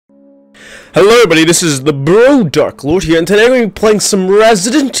Hello everybody, this is the Bro Dark Lord here, and today we're going to be playing some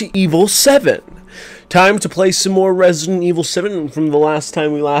Resident Evil 7. Time to play some more Resident Evil 7 from the last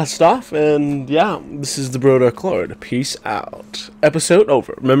time we last off, and yeah, this is the Bro Dark Lord. Peace out. Episode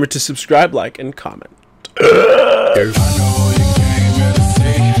over. Remember to subscribe, like, and comment.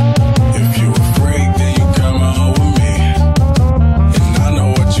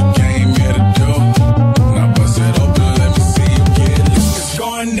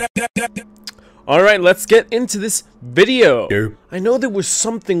 Alright, let's get into this video. I know there was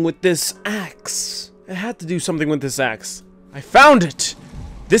something with this axe. I had to do something with this axe. I found it!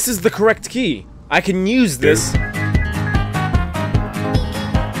 This is the correct key. I can use this.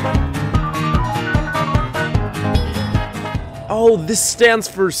 Oh, this stands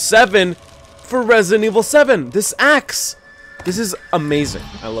for 7 for Resident Evil 7. This axe. This is amazing.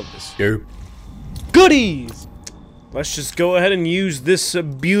 I love this. Goodies! Let's just go ahead and use this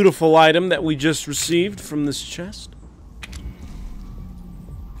beautiful item that we just received from this chest.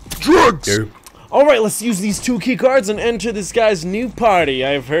 Drugs! Alright, let's use these 2 key cards and enter this guy's new party.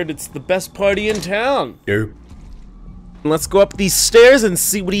 I've heard it's the best party in town. Let's go up these stairs and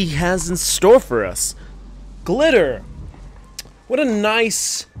see what he has in store for us. Glitter! What a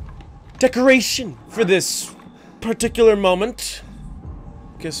nice decoration for this particular moment.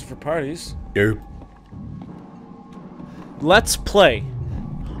 Guess for parties. Let's play.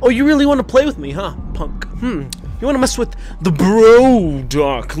 Oh, you really want to play with me, huh, punk? You want to mess with the Bro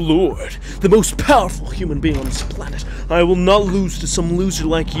Dark Lord, the most powerful human being on this planet. I will not lose to some loser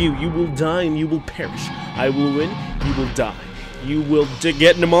like you. You will die and you will perish. I will win, you will die. You will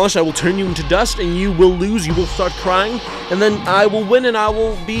get demolished, I will turn you into dust, and you will lose, you will start crying, and then I will win and I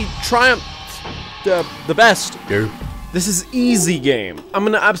will be triumph. The best. This is easy game. I'm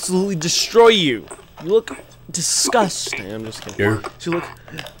gonna absolutely destroy you. You look disgusting. I'm just kidding. See, look,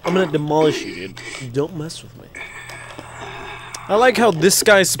 I'm gonna demolish you, dude. Don't mess with me. I like how this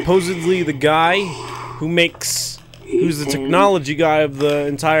guy is supposedly the guy who's the technology guy of the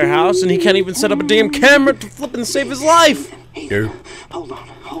entire house, and he can't even set up a damn camera to flip and save his life. Hold on.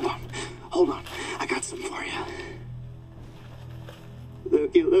 I got something for you.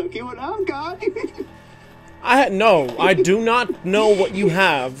 Looky what I've got. No, I do not know what you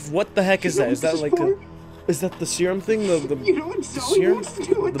have. What the heck is that? Is that like a... Is that the serum thing? The you know what Zoe serum? wants to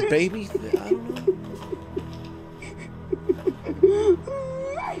do with the this? baby? I don't know.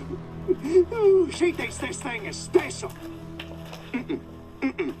 Oh, she thinks this thing is special.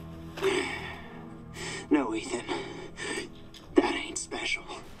 No, Ethan. That ain't special.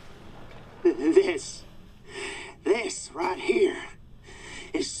 This right here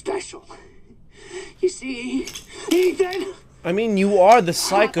is special. You see, Ethan? I mean, you are the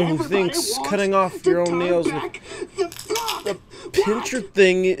psycho who thinks cutting off your own nails with the pincher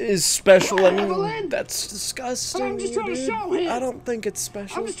thing is special. I mean, that's disgusting. I'm just trying to show him. I don't think it's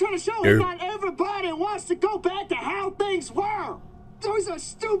special. I'm just trying to show him not everybody wants to go back to how things were. There's a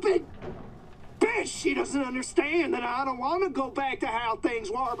stupid bitch. She doesn't understand that I don't want to go back to how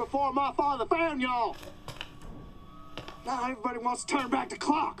things were before my father found y'all. Now everybody wants to turn back the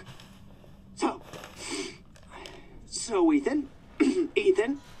clock. So Ethan, you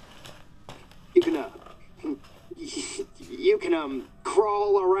can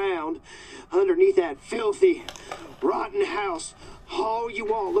crawl around underneath that filthy, rotten house all you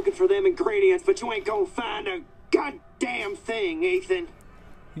want looking for them ingredients, but you ain't gonna find a goddamn thing, Ethan.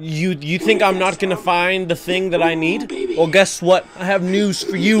 You think I'm not gonna find the thing that I need? Well, guess what? I have news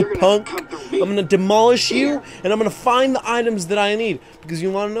for you, punk. I'm gonna demolish you, and I'm gonna find the items that I need. Because you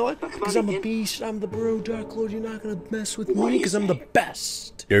wanna know what? Because I'm a beast, I'm the Bro Dark Lord, you're not gonna mess with me, because I'm the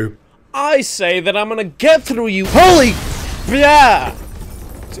best. I say that I'm gonna get through you. Holy... Yeah!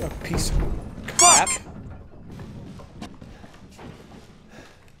 A piece of crap.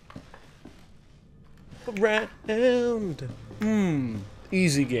 Around.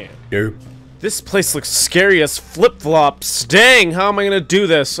 Easy game. This place looks scary as flip-flops. Dang, how am I gonna do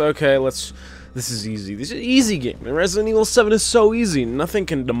this? Okay, this is easy. This is an easy game. And Resident Evil 7 is so easy. Nothing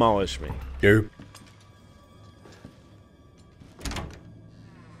can demolish me.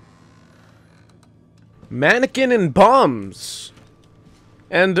 Mannequin and bombs.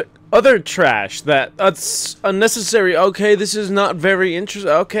 And other trash that's unnecessary. Okay, this is not very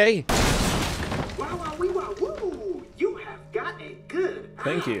interesting. Okay.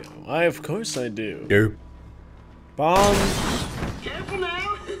 Thank you. Of course I do. Bombs. Careful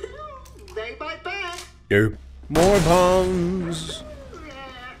now. They bite back. More bombs.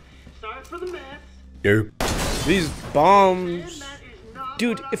 Sorry for the mess. These bombs.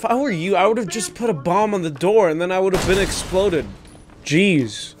 Dude, if I were you, I would have just put a bomb on the door and then I would have been exploded.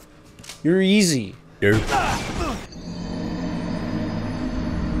 Jeez. You're easy.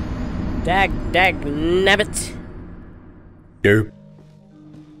 Dag nabbit.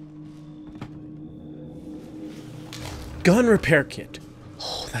 Gun repair kit.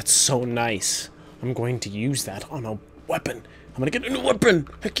 Oh, that's so nice. I'm going to use that on a weapon. I'm gonna get a new weapon.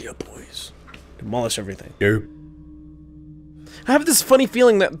 Heck yeah, boys. Demolish everything. I have this funny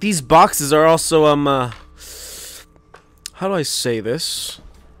feeling that these boxes are also, how do I say this?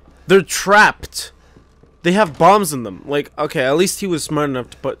 They're trapped. They have bombs in them. Like, okay, at least he was smart enough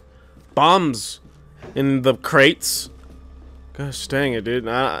to put bombs in the crates. Gosh dang it, dude.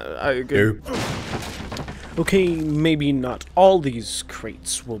 Okay, maybe not all these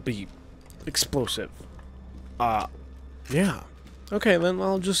crates will be explosive. Yeah. Okay, then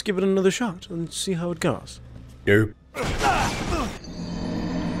I'll just give it another shot and see how it goes.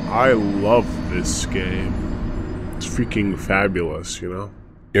 I love this game. It's freaking fabulous, you know?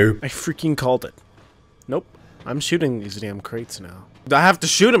 I freaking called it. Nope. I'm shooting these damn crates now. I have to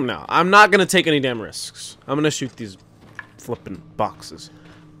shoot them now. I'm not gonna take any damn risks. I'm gonna shoot these flippin' boxes.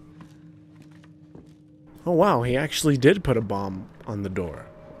 Oh wow, he actually did put a bomb on the door.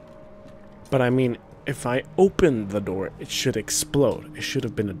 But I mean, if I open the door, it should explode. It should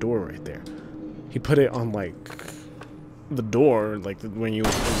have been a door right there. He put it on, like, the door, like, when you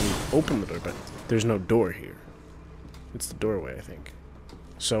open the door, but there's no door here. It's the doorway, I think.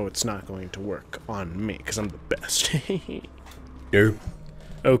 So it's not going to work on me, because I'm the best.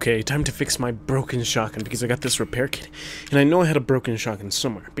 Okay, time to fix my broken shotgun, because I got this repair kit. And I know I had a broken shotgun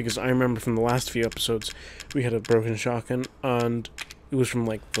somewhere, because I remember from the last few episodes, we had a broken shotgun, and it was from,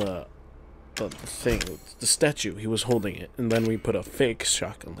 like, the thing, the statue. He was holding it, and then we put a fake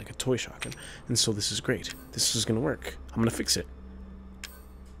shotgun, like a toy shotgun. And so this is great. This is gonna work. I'm gonna fix it.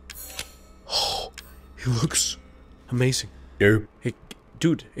 Oh, he looks amazing. Dude,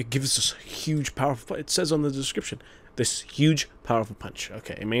 it gives us a huge, powerful. It says on the description, this huge, powerful punch.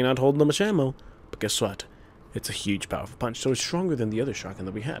 Okay, it may not hold that much ammo, but guess what? It's a huge, powerful punch, so it's stronger than the other shotgun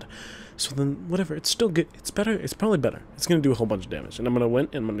that we had. So then, whatever, it's still good. It's better. It's probably better. It's gonna do a whole bunch of damage, and I'm gonna win,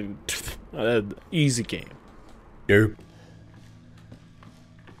 and I'm gonna easy game.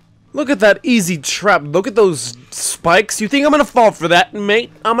 Look at that easy trap. Look at those spikes. You think I'm gonna fall for that,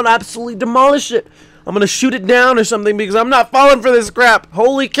 mate? I'm gonna absolutely demolish it. I'm gonna shoot it down or something because I'm not falling for this crap.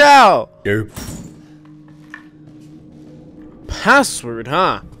 Holy cow! Password,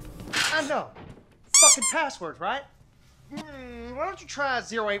 huh? I know. Fucking password, right? Why don't you try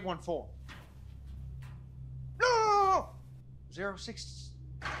 0814? No!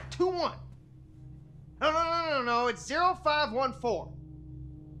 0621. No, it's 0514.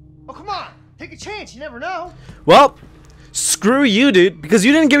 Oh, come on. Take a chance. You never know. Well, screw you, dude, because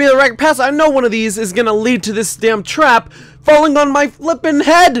you didn't give me the right pass. I know one of these is gonna lead to this damn trap falling on my flippin'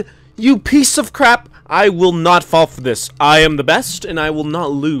 head. You piece of crap. I will not fall for this. I am the best, and I will not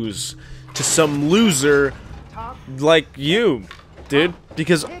lose to some loser like you, dude.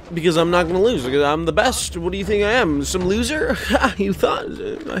 Because I'm not gonna lose. Because I'm the best. What do you think I am? Some loser? You thought?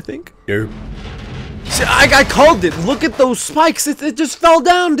 I think. See, I called it. Look at those spikes. It just fell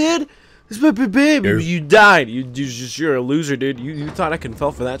down, dude. Baby, you died. You're a loser, dude. You thought I can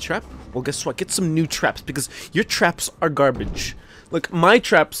fall for that trap? Well, guess what? Get some new traps because your traps are garbage. Like my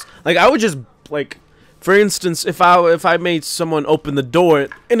traps, like I would just like. For instance, if I made someone open the door,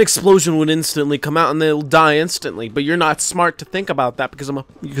 an explosion would instantly come out and they'll die instantly. But you're not smart to think about that because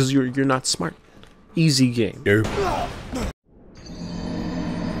you're not smart. Easy game. Bro,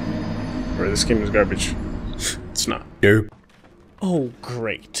 this game is garbage. It's not. Oh,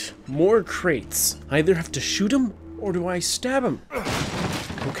 great. More crates. I either have to shoot him or do I stab him?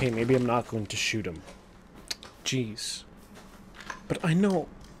 Okay, maybe I'm not going to shoot him. Jeez. But I know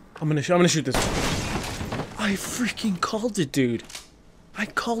I'm gonna shoot this one. I freaking called it, dude. I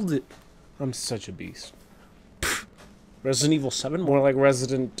called it. I'm such a beast. Pfft. Resident Evil 7? More like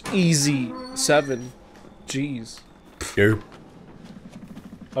Resident Easy 7. Jeez.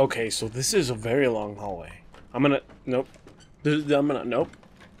 Okay, so this is a very long hallway. Nope. Nope.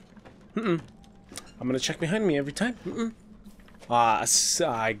 I'm gonna check behind me every time.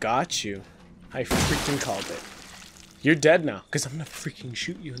 I got you. I freaking called it. You're dead now, because I'm gonna freaking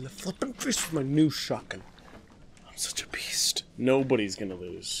shoot you in the flippin' face with my new shotgun. I'm such a beast. Nobody's gonna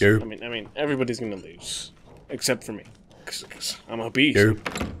lose. I mean, everybody's gonna lose. Except for me. Because I'm a beast.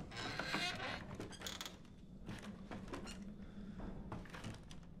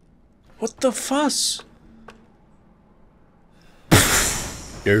 What the fuss?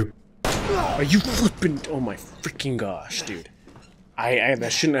 Are you flipping? Oh my freaking gosh, dude.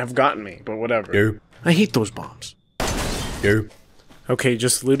 That shouldn't have gotten me, but whatever. I hate those bombs. Okay,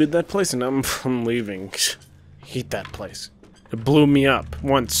 just looted that place and I'm leaving. Hate that place. It blew me up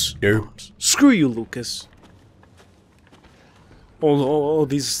once. Screw you, Lucas. Oh,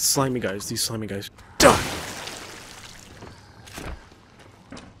 these slimy guys, Duh!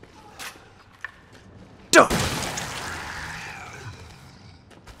 Duh!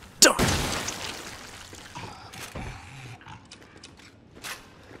 Duh!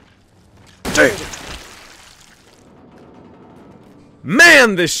 Dang.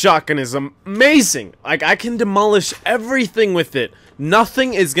 Man, this shotgun is amazing! Like, I can demolish everything with it.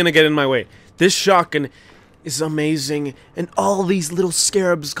 Nothing is gonna get in my way. This shotgun is amazing, and all these little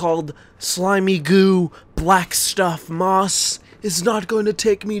scarabs called slimy goo, black stuff, moss is not going to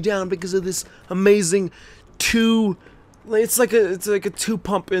take me down because of this amazing it's like a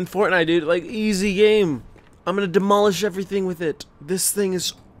 2-pump in Fortnite, dude. Like, easy game. I'm gonna demolish everything with it. This thing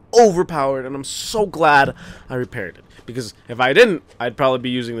is overpowered, and I'm so glad I repaired it. Because if I didn't, I'd probably be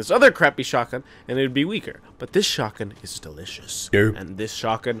using this other crappy shotgun, and it'd be weaker. But this shotgun is delicious. And this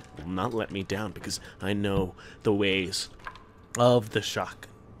shotgun will not let me down, because I know the ways of the shotgun.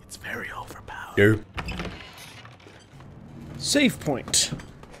 It's very overpowered. Save point.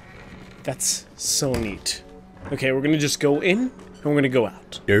 That's so neat. Okay, we're gonna just go in, and we're gonna go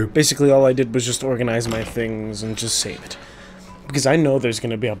out. Basically, all I did was just organize my things and just save it. Because I know there's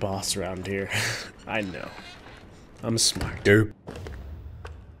gonna be a boss around here. I know. I'm smart. It's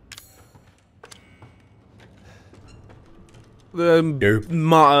gonna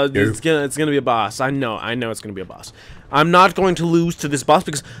be a boss. I know it's gonna be a boss. I'm not going to lose to this boss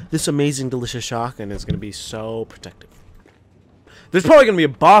because this amazing, delicious shotgun is gonna be so protective. There's probably gonna be a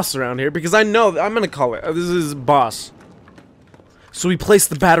boss around here because I know I'm gonna call it. This is boss. So we place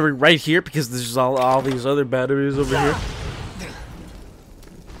the battery right here because there's all these other batteries over here.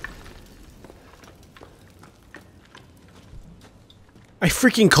 I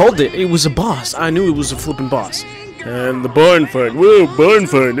freaking called it. It was a boss. I knew it was a flippin' boss. And the barn fight. Whoa, barn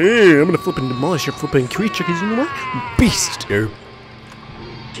fight. Hey, I'm gonna flippin' demolish your flippin' creature because you know what? Beast. Keep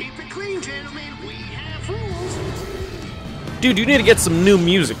it clean, gentlemen. We have rules. Dude, you need to get some new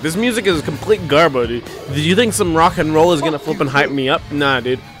music. This music is complete garbage, dude. Do you think some rock and roll is gonna flippin' hype me up? Nah,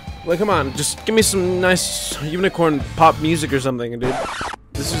 dude. Like, come on. Just give me some nice unicorn pop music or something, dude.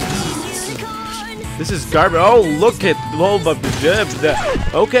 This is garbage. Oh, look at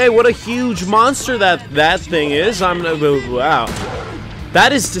okay, what a huge monster that thing is. Wow.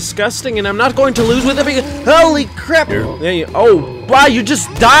 That is disgusting, and I'm not going to lose with it because holy crap. Oh, wow, you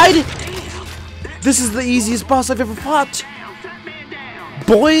just died? This is the easiest boss I've ever fought.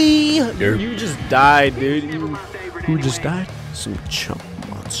 Boy, you just died, dude. Who just died? Some chump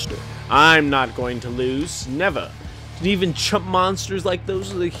monster. I'm not going to lose. Never. Even chump monsters like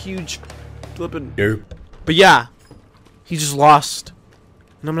those are the huge flippin'. But yeah, he just lost,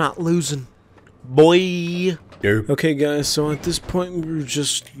 and I'm not losing, boy. Okay, guys. So at this point, we were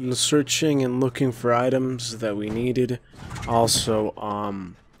just searching and looking for items that we needed. Also,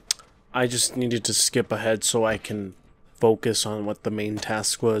 I just needed to skip ahead so I can focus on what the main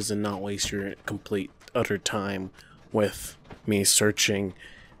task was and not waste your complete utter time with me searching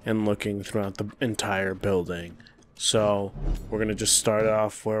and looking throughout the entire building. So we're gonna just start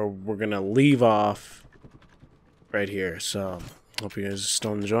off where we're gonna leave off right here. So hope you guys are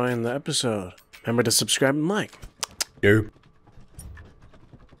still enjoying the episode. Remember to subscribe and like. No,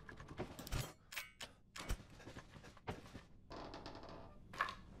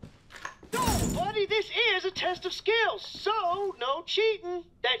 buddy, this is a test of skills, so no cheating.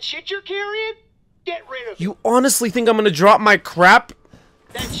 That shit you're carrying, get rid of it. You honestly think I'm gonna drop my crap?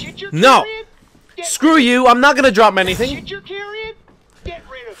 That shit you're No. carrying, Screw you! I'm not gonna drop anything. That shit you're carrying, get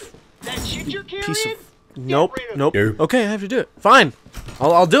rid of it. That shit you're carrying, Piece of. get Nope. rid of Nope. it. Okay, I have to do it. Fine.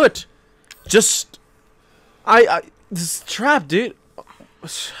 I'll do it. Just. This is trap, dude.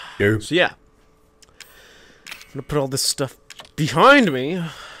 So yeah. I'm gonna put all this stuff behind me.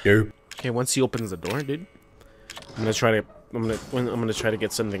 Okay, once he opens the door, dude, I'm gonna try to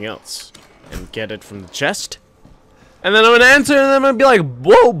get something else and get it from the chest. And then I'm gonna enter, and then I'm gonna be like,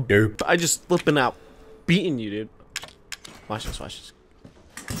 whoa! I just flipping out, beating you, dude. Watch this, watch this.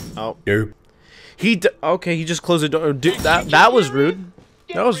 Oh. Okay, he just closed the door. Dude, that was rude.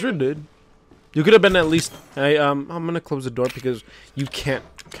 That was rude, dude. You could have been at least. I'm gonna close the door because you can't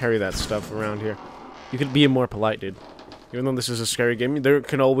carry that stuff around here. You could be more polite, dude. Even though this is a scary game, there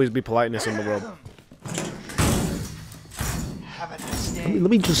can always be politeness in the world.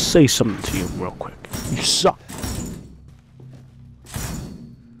 Let me just say something to you real quick. You suck.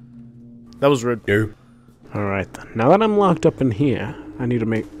 That was rude. Alright then. Now that I'm locked up in here, I need to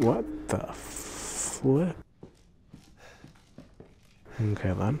make... What the flip?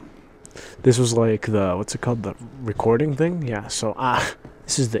 Okay, then. This was like the, what's it called, the recording thing? Yeah, so,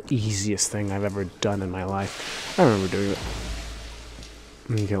 this is the easiest thing I've ever done in my life. I remember doing it.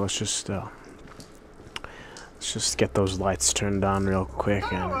 Okay, let's just get those lights turned on real quick.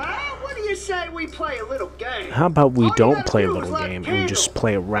 And Alright, what do you say we play a little game? how about we All you don't gotta play a do little is light game and we just candles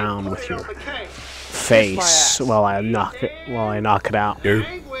play and around put with it your on the cake. face while I knock it out.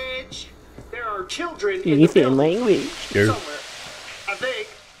 Language. There are children in the Ethan, building language. somewhere. I think.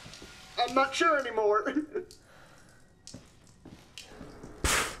 I'm not sure anymore.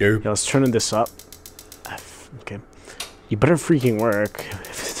 Yeah, let's turn this up. Okay. You better freaking work.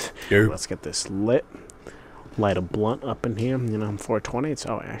 Let's get this lit. Light a blunt up in here. You know, 420. It's,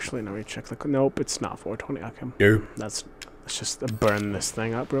 oh, actually, let me check the. Nope, it's not 420. Okay. Let's just burn this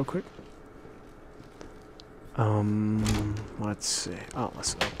thing up real quick. Let's see. Oh,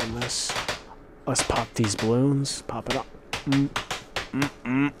 let's open this. Let's pop these balloons. Pop it up.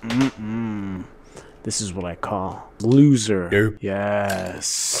 This is what I call loser.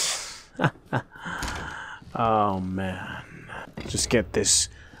 Yes. Oh man. Just get this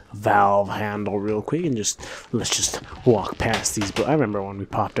valve handle real quick and let's just walk past these. But I remember when we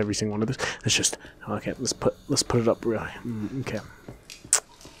popped every single one of this. Let's just okay. Let's put it up really. Okay.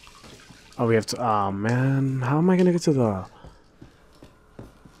 Oh, we have to. Oh man, how am I gonna get to the?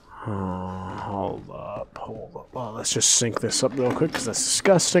 Hold up. Oh, let's just sync this up real quick because that's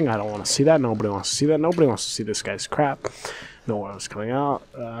disgusting. I don't want to see that. Nobody wants to see that. Nobody wants to see this guy's crap. No worms coming out.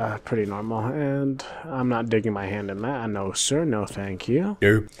 Pretty normal. And I'm not digging my hand in that. No, sir. No, thank you.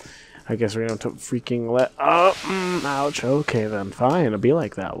 I guess we're going to freaking let. Oh, ouch. Okay, then. Fine. It'll be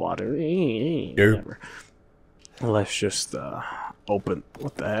like that. Water. Whatever. Let's just open.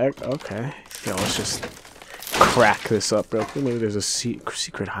 What the heck? Okay. Yeah, let's just crack this up real quick. Maybe there's a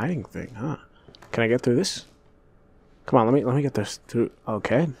secret hiding thing, huh? Can I get through this? Come on, let me get this through.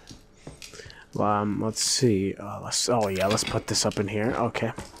 Okay. Let's see. Let's put this up in here.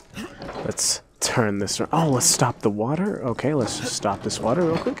 Okay. Let's turn this around. Oh, let's stop the water. Okay, let's just stop this water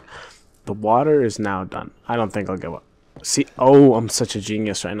real quick. The water is now done. I don't think I'll give up. See, oh, I'm such a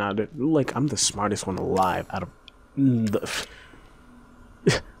genius right now, dude. Like, I'm the smartest one alive out of the...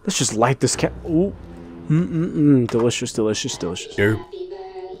 Let's just light this cat. Ooh. Delicious, delicious, delicious.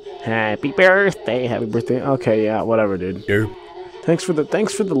 Happy birthday, happy birthday. Okay, yeah, whatever, dude. Thanks for the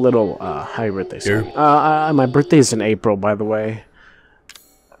little happy birthday song. My birthday is in April, by the way.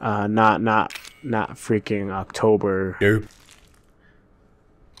 Not freaking October.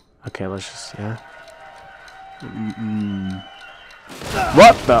 Okay, let's just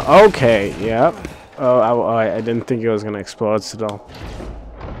What the? Okay, yep. Oh, I didn't think it was gonna explode still.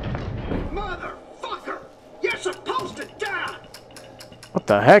 Motherfucker! You're supposed to die! What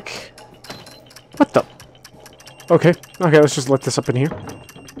the heck? What the? Okay, let's just let this up in here.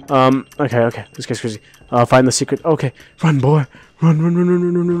 Okay. This guy's crazy. Find the secret. Okay, run, boy. Run.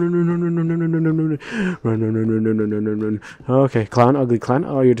 Okay, clown, ugly clown.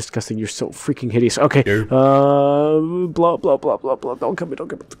 Oh, you're disgusting. You're so freaking hideous. Okay, blah. Don't kill me.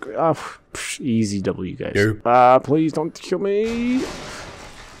 Easy W, guys. Please don't kill me.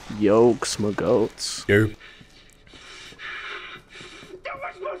 Yokes, my goats. That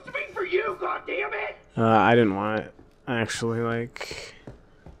was supposed to be for you, goddammit! I didn't want it. Actually, like...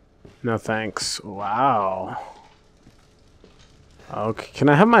 No thanks. Wow. Okay, can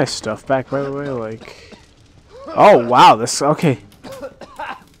I have my stuff back, by the way? Like... Oh, wow, this... Okay.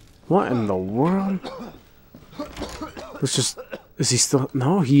 What in the world? Let's just... Is he still...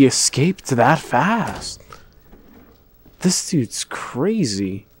 No, he escaped that fast. This dude's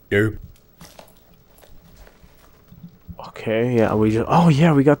crazy. Okay, yeah, we just... Oh,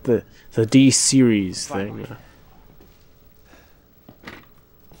 yeah, we got the D-series thing.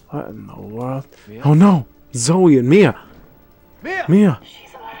 What in the world? Mia? Oh, no! Zoe and Mia! Mia!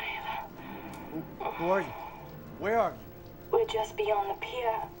 She's alive. Who are you? Where are you? We're just beyond the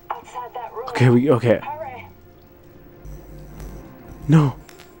pier, outside that room. Okay. Hurry. No.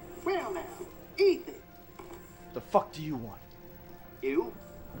 Well now, Ethan. The fuck do you want? You?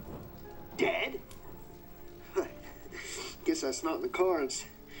 Dead? Guess that's not in the cards.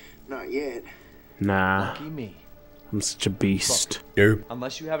 Not yet. Nah. Lucky me. I'm such a beast.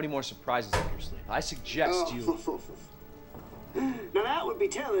 Unless you have any more surprises up your sleeve, I suggest you... Now that would be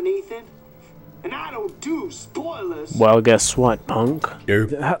telling, Ethan. And I don't do spoilers. Well, guess what, punk?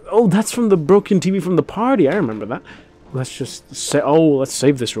 Oh, that's from the broken TV from the party. I remember that. Let's just say... Oh, let's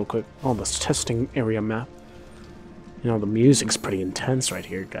save this real quick. Oh, this testing area map. You know, the music's pretty intense right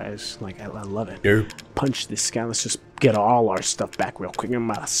here, guys. Like, I love it. Punch this guy. Let's just get all our stuff back real quick.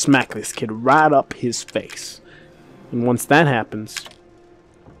 I'm about to smack this kid right up his face. And once that happens,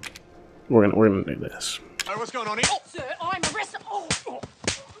 We're gonna do this. Hey, what's going on? Oh, Sir, I'm arrested. Oh.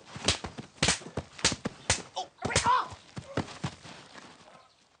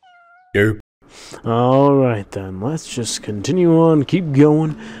 Yep. Alright then, let's just continue on, keep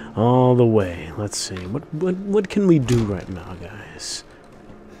going all the way. Let's see, what can we do right now, guys?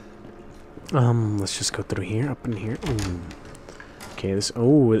 Let's just go through here, up in here. Ooh. Okay,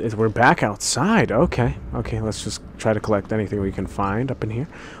 we're back outside. Okay, let's just try to collect anything we can find up in here.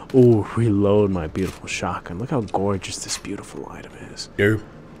 Ooh, reload my beautiful shotgun. Look how gorgeous this beautiful item is. Yep.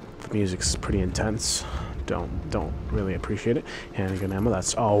 The music's pretty intense. Don't really appreciate it. Handgun ammo,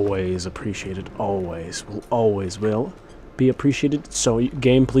 that's always appreciated. Always will be appreciated. So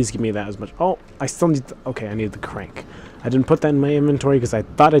game, please give me that as much. Oh, I still need I need the crank. I didn't put that in my inventory because I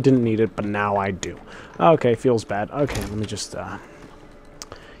thought I didn't need it, but now I do. Okay, feels bad. Okay, let me just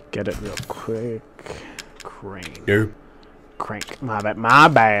get it real quick. Crane. Yep. Crank. My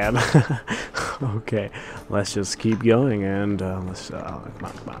bad. Okay, let's just keep going and let's come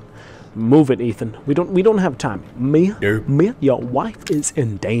on. Move it, Ethan. We don't have time. Mia, your wife is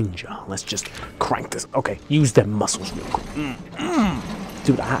in danger. Let's just crank this. Okay, use them muscles real quick.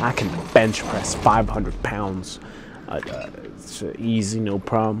 Dude, I can bench press 500 pounds. It's easy, no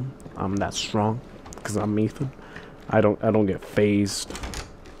problem. I'm that strong because I'm Ethan. I don't get phased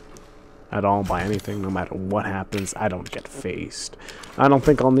at all by anything. No matter what happens, I don't get phased. I don't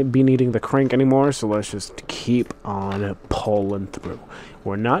think I'll be needing the crank anymore, so let's just keep on pulling through.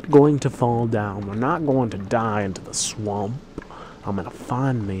 We're not going to fall down. We're not going to die into the swamp. I'm gonna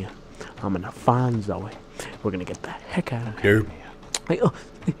find Mia. I'm gonna find Zoe. We're gonna get the heck out of here.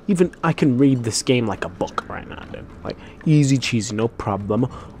 Even I can read this game like a book right now, dude. Like, easy cheesy, no problem.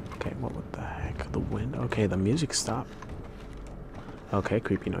 Okay, what the heck? The wind. Okay, the music stopped. Okay,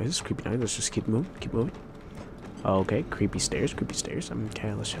 creepy noises. Let's just keep moving. Okay, creepy stairs.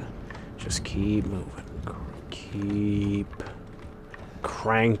 Okay, let's just keep moving. Keep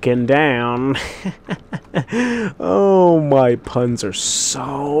cranking down. Oh, my puns are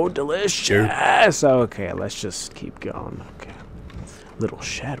so delicious. Okay, let's just keep going. Okay, little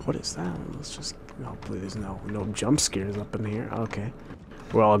shed. What is that? Let's just. Hopefully, there's no jump scares up in here. Okay,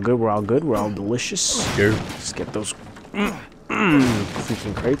 we're all good. We're all delicious. Just get those.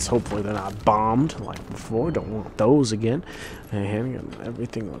 Freaking crates. Hopefully they're not bombed like before. Don't want those again. And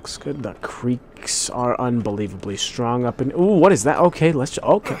everything looks good. The creeks are unbelievably strong up in. Ooh, what is that? Okay,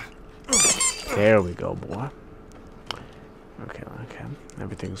 okay. There we go, boy. Okay.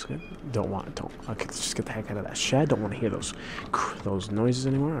 Everything's good. Okay, let's just get the heck out of that shed. Don't want to hear those noises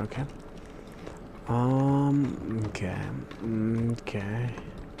anymore. Okay. Okay.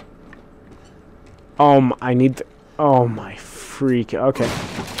 I need the. Oh my freak! Okay,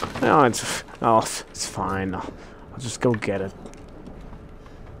 no, it's fine. I'll just go get it.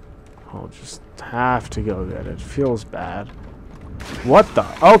 I'll just have to go get it. Feels bad. What the?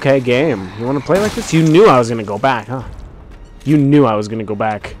 Okay, game. You want to play like this? You knew I was gonna go back, huh? You knew I was gonna go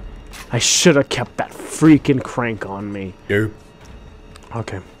back. I should have kept that freaking crank on me. Yep.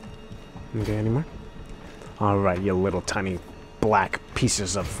 Okay. Okay, anymore? All right, you little tiny black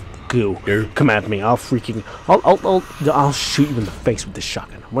pieces of goo. Come at me. I'll shoot you in the face with this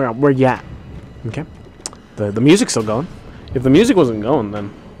shotgun. Where you at? Okay. The music's still going. If the music wasn't going,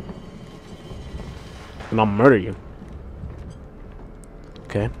 then I'll murder you.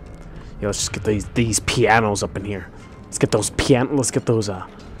 Okay. Yeah, let's just get these pianos up in here. Let's get those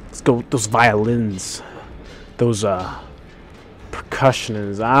those violins. Those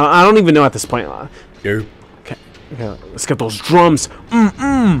percussionists. I don't even know at this point. Okay, let's get those drums.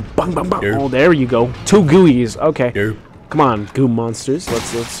 Bang, bang, bang. Oh, there you go. 2 gooeyes. Okay. Come on, goo monsters.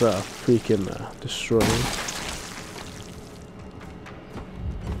 Let's freaking destroy them.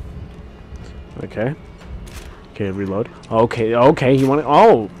 Okay. Okay, reload. Okay. You want to?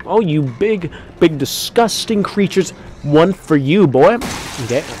 Oh, you big, disgusting creatures. One for you, boy.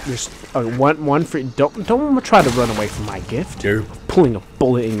 Okay, there's one for. Don't try to run away from my gift. Pulling a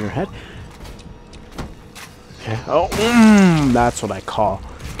bullet in your head. Okay. Oh, that's what I call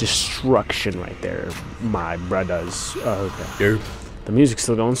destruction right there, my brothers. Okay. The music's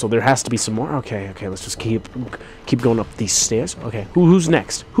still going, so there has to be some more. Okay. Let's just keep going up these stairs. Okay. Who's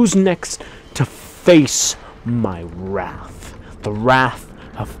next? Who's next to face my wrath? The wrath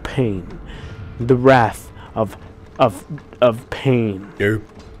of pain. The wrath of pain.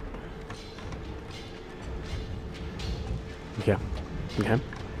 Okay.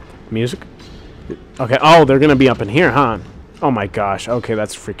 Music. Okay. Oh, they're gonna be up in here, huh? Oh my gosh. Okay,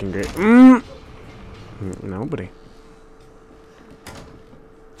 that's freaking great. Nobody.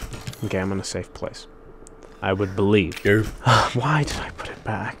 Okay, I'm in a safe place. I would believe. Why did I put it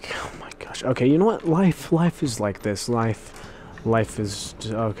back? Oh my god. gosh. Okay, you know what? Life is like this. Life is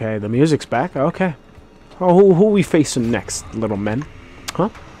okay. The music's back. Okay. Oh, who are we facing next, little men? Huh?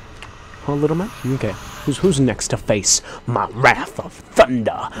 Oh, little men? Okay. Who's next to face my wrath of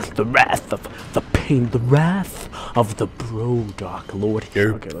thunder? The wrath of the pain, the wrath of the Bro Dark Lord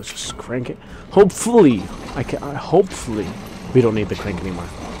here. Okay, let's just crank it. Hopefully, hopefully, we don't need the crank anymore.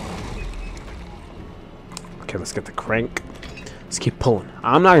 Okay, let's get the crank. Let's keep pulling.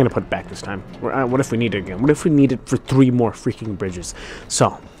 I'm not gonna put it back this time. What if we need it again? What if we need it for 3 more freaking bridges?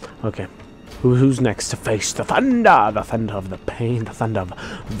 So, okay. Who's next to face the thunder? The thunder of the pain, the thunder of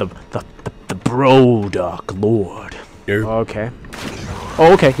the Bro Dark Lord. Okay.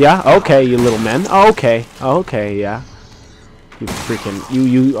 Okay, yeah, okay, you little men. Okay, yeah. You freaking,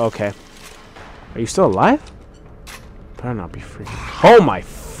 you, okay. Are you still alive? Better not be freaking. Oh my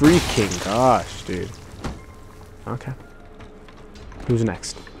freaking gosh, dude. Okay. Who's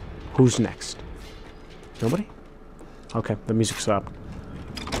next? Who's next? Nobody? Okay, the music stopped.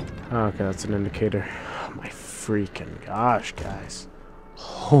 Okay, that's an indicator. Oh my freaking gosh, guys.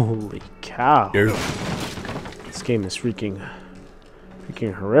 Holy cow. This game is freaking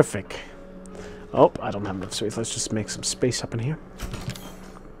horrific. Oh, I don't have enough space. Let's just make some space up in here.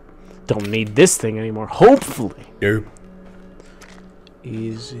 Don't need this thing anymore. Hopefully.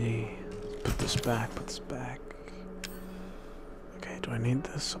 Easy. Put this back. Okay, do I need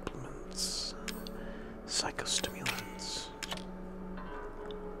the supplements? Psychostimulants.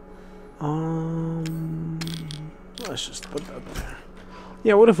 Let's just put that there.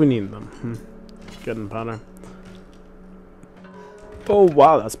 Yeah, what if we need them? Gunpowder. Oh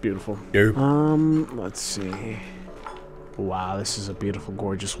wow, that's beautiful. Let's see. Wow, this is a beautiful,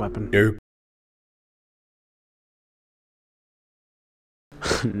 gorgeous weapon.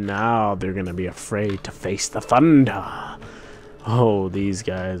 Now they're gonna be afraid to face the thunder. Oh, these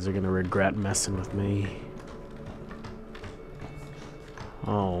guys are gonna regret messing with me.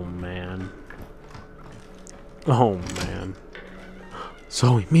 Oh man. Oh man.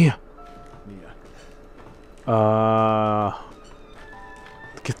 Zoe, Mia.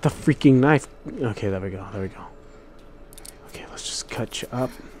 Get the freaking knife. Okay, there we go. Okay, let's just cut you up.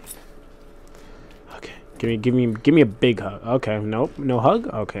 Okay, give me a big hug. Okay, nope, no hug.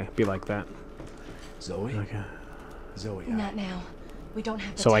 Okay, be like that. Zoe. Okay. Zoe. Not now. We don't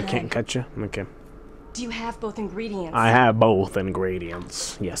have the So time. I can't cut you. Okay. Do you have both ingredients? I have both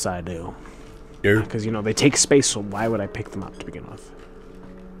ingredients. Yes, I do. Because you know they take space, so why would I pick them up to begin with?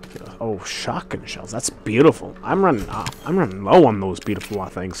 Oh, shotgun shells. That's beautiful. I'm running low on those beautiful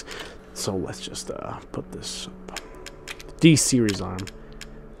things. So let's just put this up. D series arm.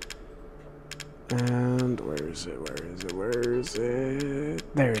 And where is it?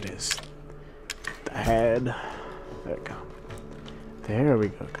 There it is. The head. There we go. There we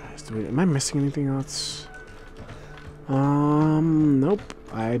go, guys. Am I missing anything else? Nope.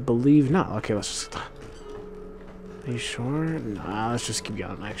 I believe not. Okay, let's just. Are you sure? Nah, let's just keep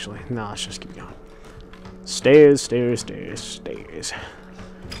going, actually. No, let's just keep going. Stairs.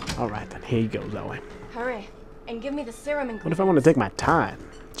 Alright, then. Here you go, that way. Hurry, and give me the serum ingredients. What if I want to take my time?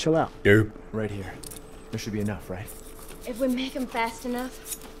 Chill out. Right here. There should be enough, right? If we make him fast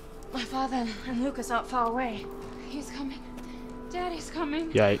enough, my father and Lucas aren't far away. He's coming. Daddy's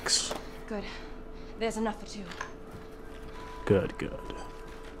coming. Yikes. Good. There's enough for 2. Good.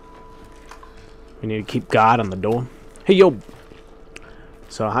 We need to keep God on the door. Hey, yo.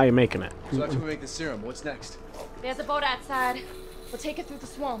 So, how you making it? So after we make the serum, what's next? There's a boat outside. We'll take it through the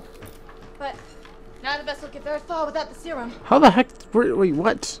swamp. But none of us will get very far without the serum. How the heck? Wait,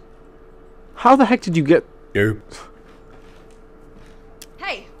 what? How the heck did you get?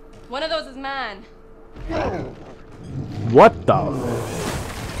 Hey, one of those is mine. What the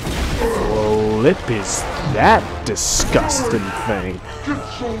flip is that disgusting thing?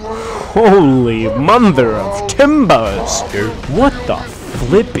 Holy mother of timbers! What the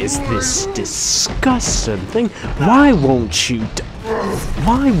flip is this disgusting thing? Why won't you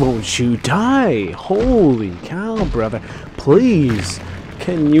die? Holy cow, brother! Please,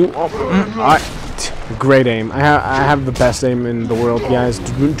 can you? Great aim. I have the best aim in the world, guys.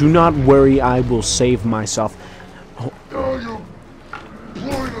 Do not worry. I will save myself.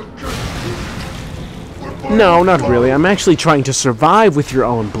 No, not really. I'm actually trying to survive with your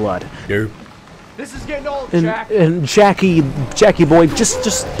own blood. This is getting old, Jack. And Jackie boy,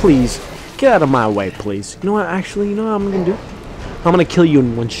 just please get out of my way, please. You know what? Actually, you know what I'm gonna do? I'm gonna kill you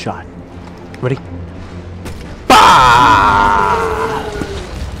in one shot. Ready? Bah!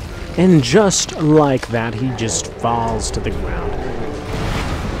 And just like that, he just falls to the ground.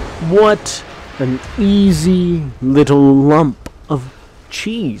 What an easy little lump of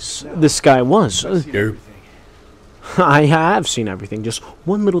cheese this guy was. I have seen everything. Just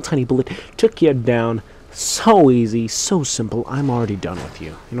one little tiny bullet took you down. So easy, so simple. I'm already done with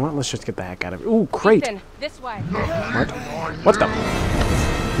you. You know what? Let's just get the heck out of here. Ooh, crate. Ethan, this way. What the?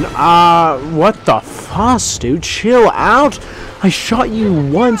 What the fuss, dude? Chill out. I shot you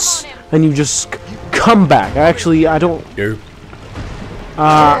once, and you just come back. Actually, I don't.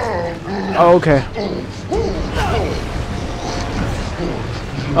 Okay.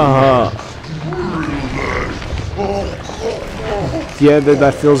 Yeah,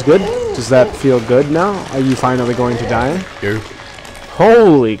 that feels good. Does that feel good now? Are you finally going to die?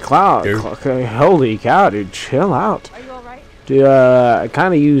 Holy cloud. Okay, holy cow, dude. Chill out. Are you alright? Dude, I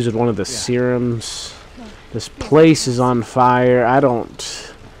kind of used one of the serums. This place is on fire. I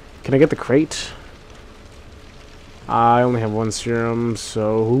don't... Can I get the crate? I only have one serum,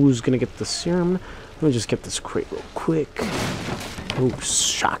 so who's going to get the serum? Let me just get this crate real quick. Oh,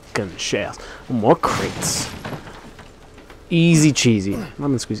 shotgun shells. More crates. Easy cheesy.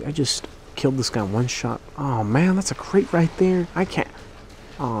 Lemon squeeze. I just killed this guy one shot. Oh, man, that's a crate right there. I can't...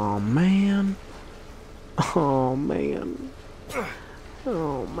 Oh, man. Oh, man.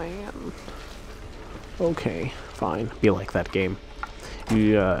 Oh, man. Okay, fine. Be like that game.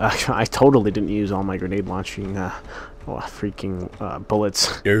 You, I totally didn't use all my grenade launching, freaking,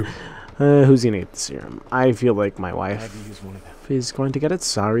 bullets. Who's gonna get the serum? I feel like my wife is going to get it.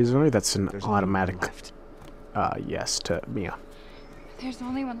 Sorry, Zoe. That's an automatic, yes to Mia. There's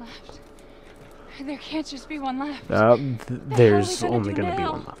only one left. There can't just be one left. There's only gonna be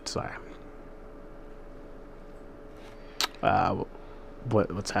one left. Sorry.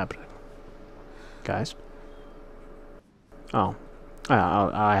 What's happening, guys? Oh,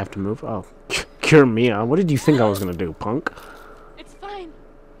 I have to move. Oh, cure Mia. What did you think I was gonna do, punk? It's fine.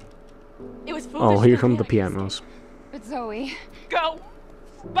 It was foolish. Oh, here come the pianos. But Zoe, Go!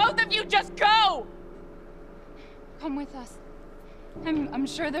 Both of you just go! come with us. I'm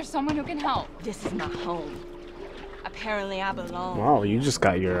sure there's someone who can help. This is not home. Apparently I belong. Wow, you just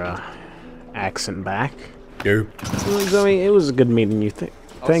got your accent back. Zoe, it was a good meeting you.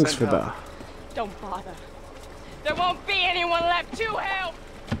 Thanks for the... Don't bother. There won't be anyone left to help!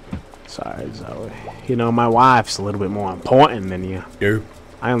 Sorry, Zoe. You know, my wife's a little bit more important than you.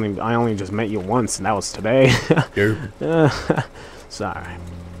 I only just met you once, and that was today. Sorry.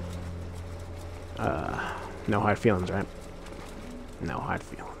 No hard feelings, right? No hard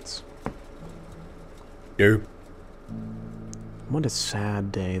feelings. What a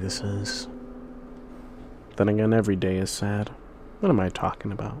sad day this is. Then again, every day is sad. What am I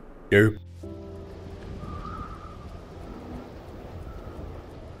talking about?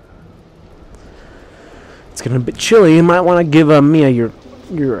 It's getting a bit chilly. You might want to give Mia your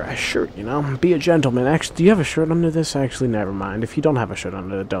shirt, you know? Be a gentleman. Actually, do you have a shirt under this? Actually, never mind. If you don't have a shirt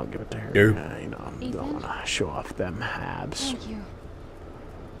under it, don't give it to her. You know, don't want to show off them abs. Thank you.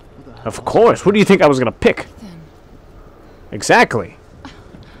 Of course. What do you think I was going to pick? Exactly.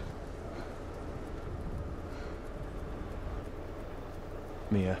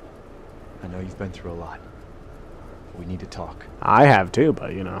 Mia, I know you've been through a lot. We need to talk. I have too,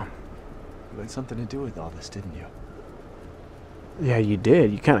 but you know. You had something to do with all this, didn't you? Yeah, you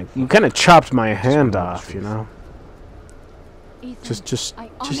did. You kind of chopped my hand off, you know. Ethan, Just I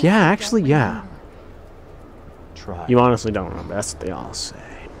yeah. honestly Actually, don't yeah. remember. Try. You honestly don't remember. That's what they all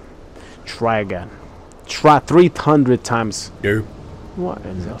say. Try again. Try 300 times. What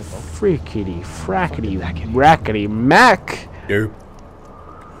in the freakity frackety rackety mac?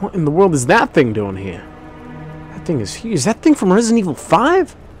 What in the world is that thing doing here? That thing is huge. Is that thing from Resident Evil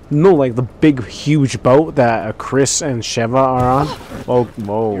 5? No, like the big, huge boat that Chris and Sheva are on. Oh,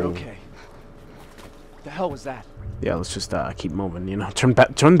 whoa. You're okay. What the hell was that? Yeah, let's just keep moving. You know, turn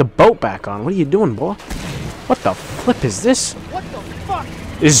the boat back on. What are you doing, boy? What the flip is this? What the fuck?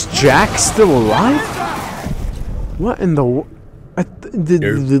 Is Jack still alive? What in the?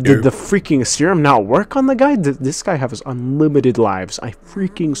 Did the freaking serum not work on the guy? Did this guy has unlimited lives? I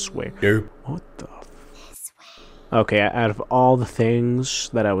freaking swear. What the? Okay, out of all the things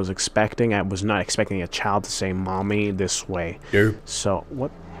that I was expecting, I was not expecting a child to say "mommy" this way. So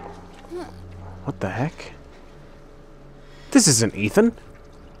what? What the heck? This isn't Ethan.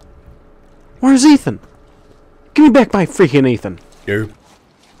 Where's Ethan? Give me back my freaking Ethan.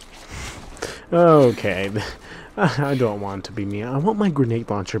 Okay. I don't want to be me. I want my grenade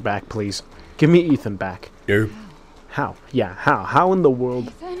launcher back, please. Give me Ethan back. How? Yeah, how? How in the world?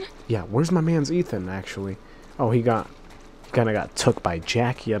 Ethan? Yeah, where's my man's Ethan, actually? Oh, he kind of got took by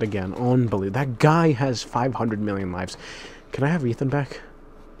Jack yet again. Unbelievable. That guy has 500 million lives. Can I have Ethan back?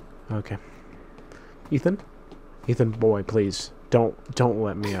 Okay. Ethan? Ethan, boy, please. Don't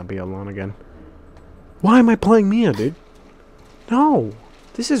let Mia be alone again. Why am I playing Mia, dude? No,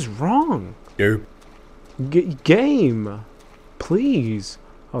 this is wrong. Game, please.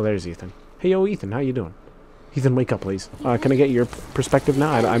 Oh, there's Ethan. Hey, yo, Ethan, how you doing? Ethan, wake up, please. Can I get your perspective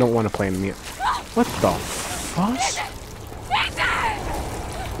now? I don't want to play Mia. What the fuss?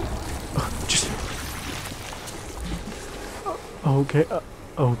 Just. Okay.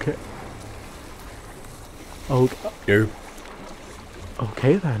 Okay. Okay.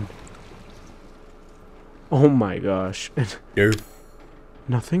 Okay then. Oh my gosh.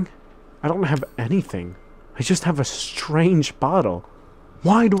 Nothing? I don't have anything. I just have a strange bottle.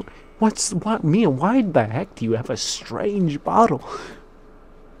 Why do... What, Mia, why the heck do you have a strange bottle?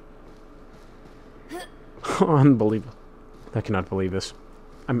 Unbelievable. I cannot believe this.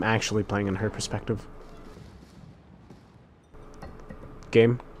 I'm actually playing in her perspective.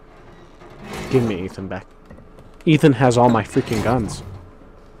 Game. Give me Ethan back. Ethan has all my freaking guns.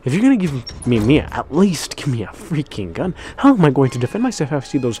 If you're gonna give me Mia, at least give me a freaking gun. How am I going to defend myself if I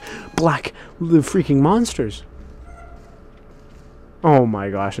see those black freaking monsters? Oh my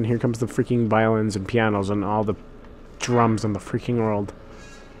gosh, and here comes the freaking violins and pianos and all the drums in the freaking world.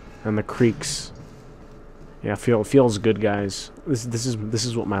 And the creaks. Yeah, feels good, guys. This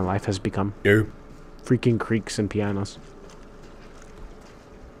is what my life has become. Freaking creaks and pianos.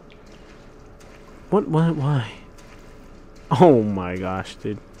 Why? Oh my gosh,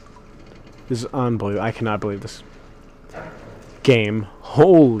 dude. This is unbelievable. I cannot believe this. Game.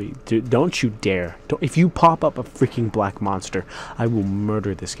 Holy dude, don't you dare. If you pop up a freaking black monster, I will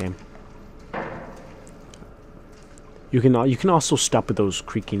murder this game. You can also stop with those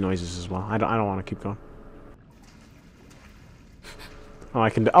creaky noises as well. I don't want to keep going. Oh, I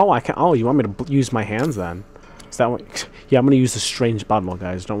can. Oh, you want me to use my hands then? Is that what? Yeah, I'm gonna use the strange bottle,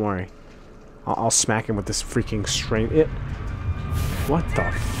 guys. Don't worry. I'll smack him with this freaking strange. What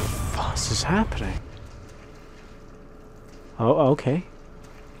the fuss is happening? Oh, okay.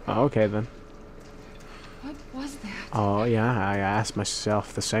 Oh, okay then. What was that? Oh yeah, I asked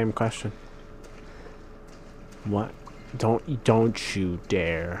myself the same question. What? Don't you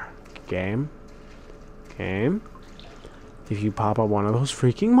dare, game. If you pop up one of those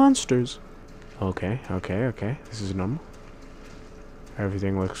freaking monsters. Okay. This is normal.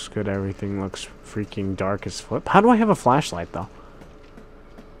 Everything looks good. Everything looks freaking dark as flip. How do I have a flashlight though?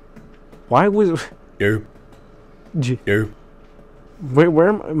 Why was? Where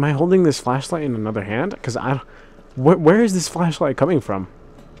am I holding this flashlight in another hand? Because where is this flashlight coming from?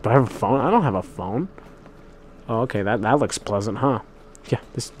 Do I have a phone? I don't have a phone. Oh, okay, that looks pleasant, huh? Yeah,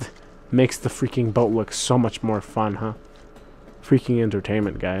 this makes the freaking boat look so much more fun, huh? Freaking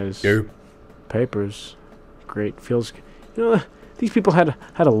entertainment, guys. Papers. Great. Feels... You know, these people had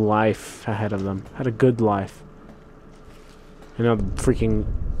a life ahead of them. Had a good life. You know, the freaking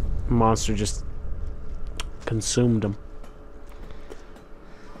monster just consumed them.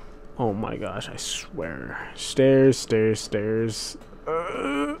 Oh my gosh, I swear. Stairs.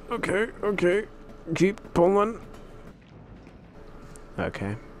 Okay. Keep pulling.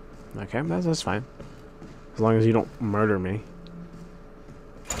 Okay, that's fine. As long as you don't murder me.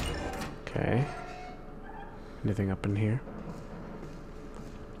 Okay. Anything up in here?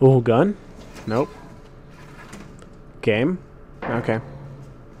 Oh, gun? Nope. Game? Okay.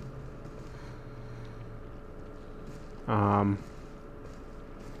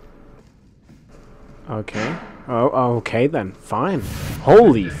 Okay. Oh, okay then. Fine.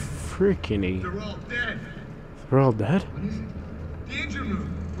 Holy freaking... They're all dead. They're all dead? What is it? The engine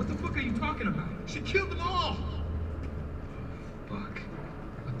room. What the fuck are you talking about? She killed them all. Fuck.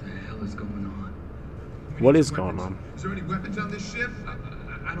 What the hell is going on? What is going on? Is there any weapons on this ship?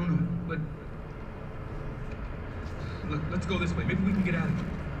 I don't know, but... Look, let's go this way. Maybe we can get out of here.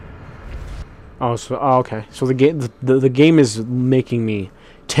 Oh, so okay. So the game is making me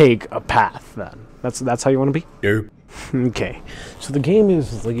take a path then. That's how you want to be? Yep. Okay. So the game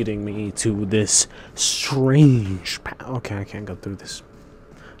is leading me to this strange path. Okay, I can't go through this.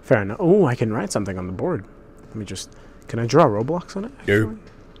 Fair enough. Oh, I can write something on the board. Let me just... Can I draw Roblox on it? Yep.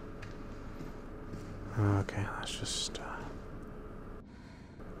 Okay, let's just...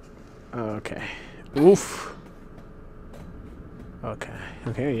 Okay. Oof.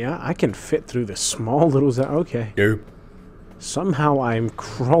 Okay, yeah, I can fit through this small little... Okay. Yep. Somehow I'm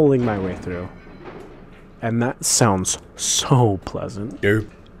crawling my way through. And that sounds so pleasant. Yep.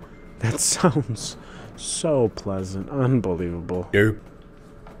 That sounds so pleasant. Unbelievable. Yep.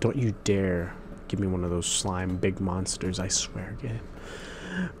 Don't you dare give me one of those slime big monsters, I swear, game.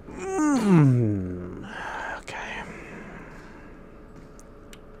 Okay.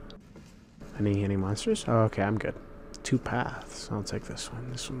 Any monsters? Oh, okay, I'm good. 2 paths. I'll take this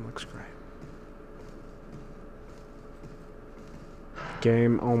one. This one looks great.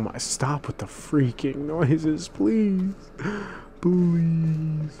 Game. Oh my. Stop with the freaking noises, please.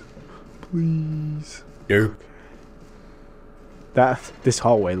 Please. Please. Yeah. This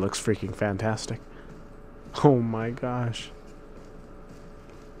hallway looks freaking fantastic. Oh my gosh.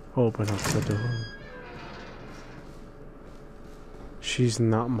 Open up the door. She's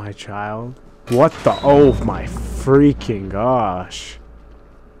not my child. What the? Oh my freaking gosh.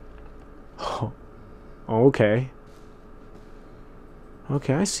 Oh, okay.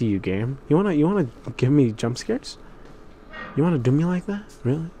 Okay, I see you, game. You wanna give me jump scares? You wanna do me like that?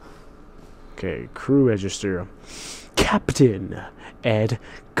 Really? Okay, crew register. Captain Ed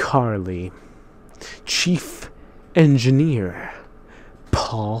Carley. Chief Engineer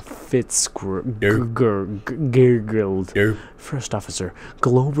Paul Fitzgerald. First Officer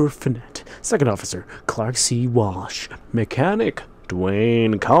Glover Finette. Second Officer Clark C. Walsh. Mechanic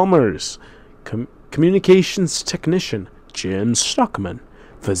Dwayne Calmers. Communications Technician Jim Stockman.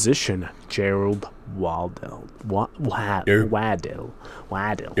 Physician Gerald Waddell. Waddell.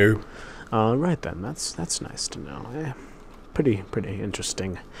 Right then, that's nice to know. Pretty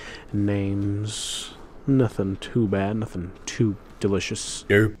interesting names. Nothing too bad, nothing too delicious.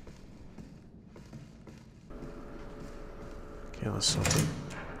 Okay, let's open.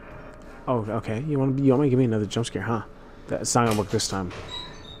 Oh, okay. You want to give me another jump scare, huh? That's not gonna work this time.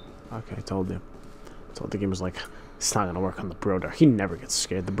 Okay, I told you. The game was like, it's not gonna work on the Brodark. He never gets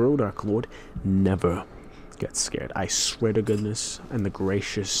scared. The Brodark Lord never gets scared. I swear to goodness and the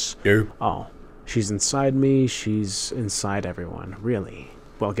gracious. Oh, she's inside me. She's inside everyone. Really?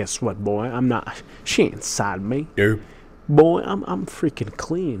 Well, guess what, boy? I'm not. She ain't inside me. Boy, I'm freaking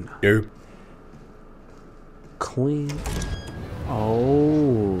clean. Clean.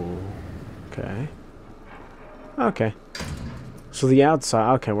 Oh. Okay. Okay. So the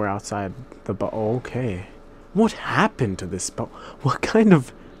outside. Okay, we're outside the boat. Okay. What happened to this boat? What kind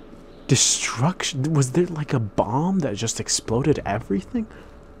of destruction? Was there like a bomb that just exploded everything?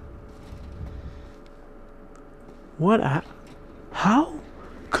 What? How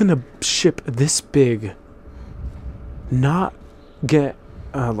can a ship this big not get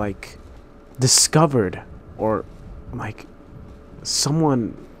like discovered, or like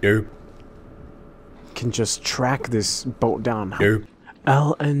someone can just track this boat down?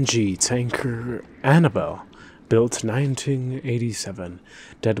 LNG tanker Annabelle, built 1987,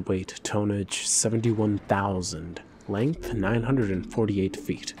 dead weight tonnage 71,000, length 948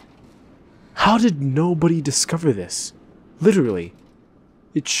 feet. How did nobody discover this? Literally,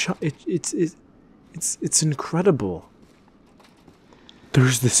 it's incredible.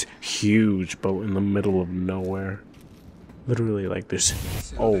 There's this huge boat in the middle of nowhere. Literally, like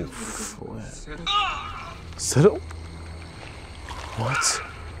this. Oh, flip. Settle. What?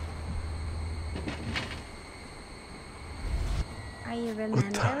 Are you remembering?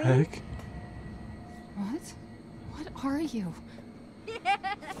 What the heck? What? What are you?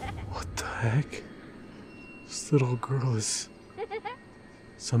 What the heck? This little girl is...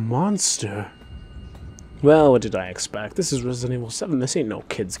 It's a monster. Well, what did I expect? This is Resident Evil 7. This ain't no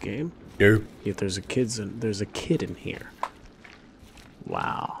kids game. Yet there's a kid in here.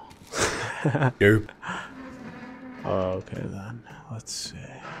 Wow. Okay then. Let's see.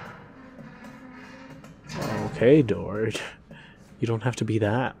 Okay, door. You don't have to be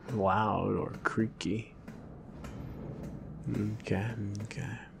that loud or creaky. Okay.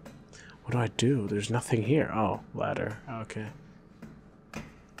 What do I do? There's nothing here. Oh, ladder. Okay.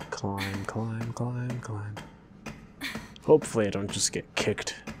 Climb. Hopefully I don't just get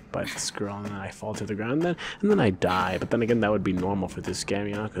kicked by this girl and then I fall to the ground and then I die. But then again, that would be normal for this game,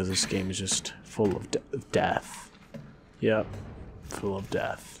 you know, because this game is just full of death. Yep, full of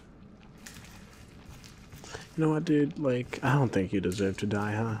death. You know what, dude? Like, I don't think you deserve to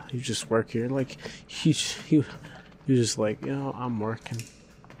die, huh? You just work here. Like, you just like, you know, I'm working.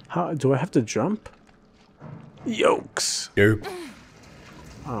 How do I have to jump? Yokes.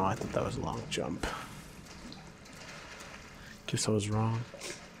 Oh, I thought that was a long jump. Guess I was wrong.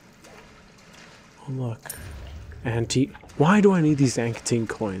 Oh, look. Antique. Why do I need these antique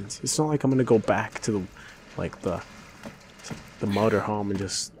coins? It's not like I'm gonna go back to the, like, the motorhome and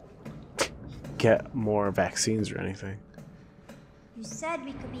just get more vaccines or anything. You said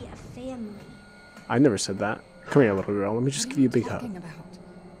we could be a family. I never said that. Come here, little girl. Let me just give you a big hug.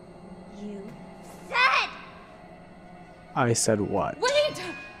 You said! I said what? Wait!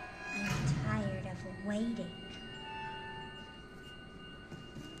 I'm tired of waiting.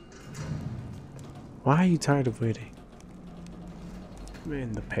 Why are you tired of waiting?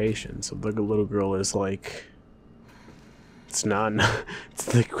 Man, the patience of the little girl is like It's none. It's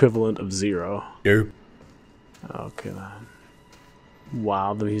the equivalent of 0. Yep. Okay then.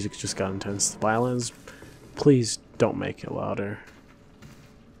 Wow, the music just got intense. The violins, please don't make it louder.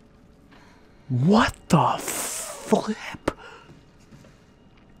 What the flip?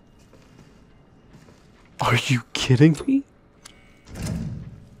 Are you kidding me?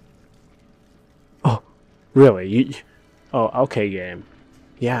 Oh, really? Oh, okay, game.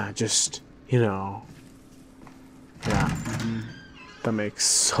 Yeah, just, you know. Yeah, that makes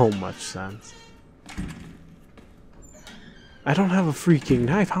so much sense. I don't have a freaking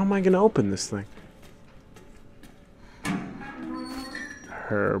knife. How am I gonna open this thing?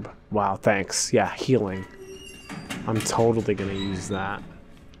 Herb. Wow, thanks. Yeah, healing. I'm totally gonna use that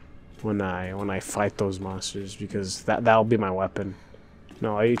when I fight those monsters, because that'll be my weapon.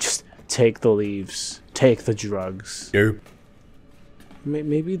 No, I just take the leaves, take the drugs. Yep.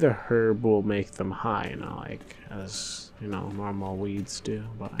 Maybe the herb will make them high, you know, like as normal weeds do.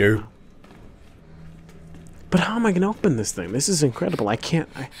 But Yep. But how am I gonna open this thing? This is incredible. I can't.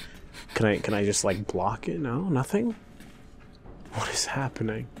 Can I just like block it? No, nothing. What is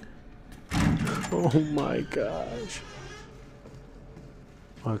happening? Oh my gosh.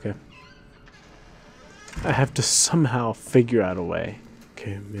 Okay. I have to somehow figure out a way.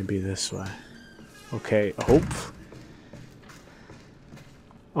 Okay, maybe this way. Okay, hope.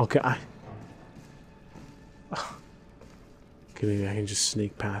 Okay, okay, maybe I can just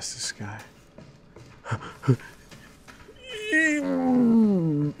sneak past this guy.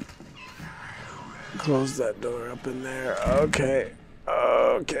 Close that door up in there. Okay.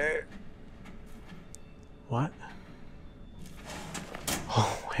 Okay. What?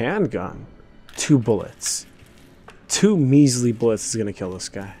 Oh, handgun. 2 bullets. 2 measly bullets is gonna kill this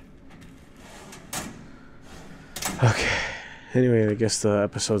guy. Okay. Anyway, I guess the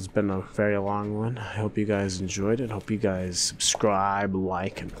episode's been a very long one. I hope you guys enjoyed it. Hope you guys subscribe,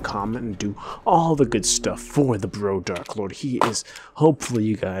 like, and comment, and do all the good stuff for the Bro Dark Lord. He is. Hopefully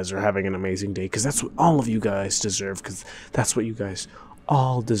you guys are having an amazing day, because that's what all of you guys deserve, because that's what you guys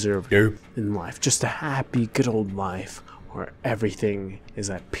all deserve in life. Just a happy, good old life where everything is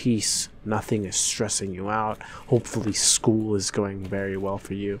at peace. Nothing is stressing you out. Hopefully school is going very well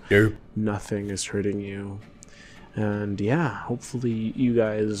for you. Nothing is hurting you. And yeah, hopefully you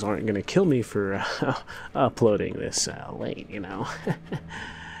guys aren't gonna kill me for uploading this late, you know.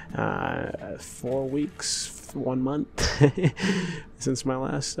 4 weeks, 1 month since my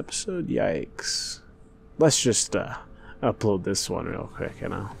last episode. Yikes. Let's just upload this one real quick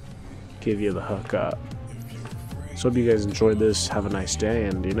and I'll give you the hook up. So hope you guys enjoyed this. Have a nice day,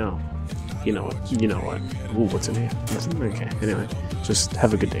 and you know what. Ooh, what's in here? Nothing? Okay. Anyway, just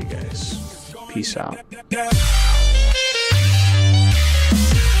have a good day, guys. Peace out.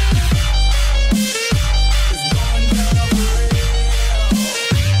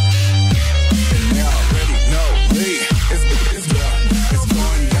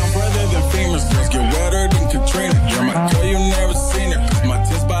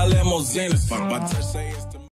 My touch say it's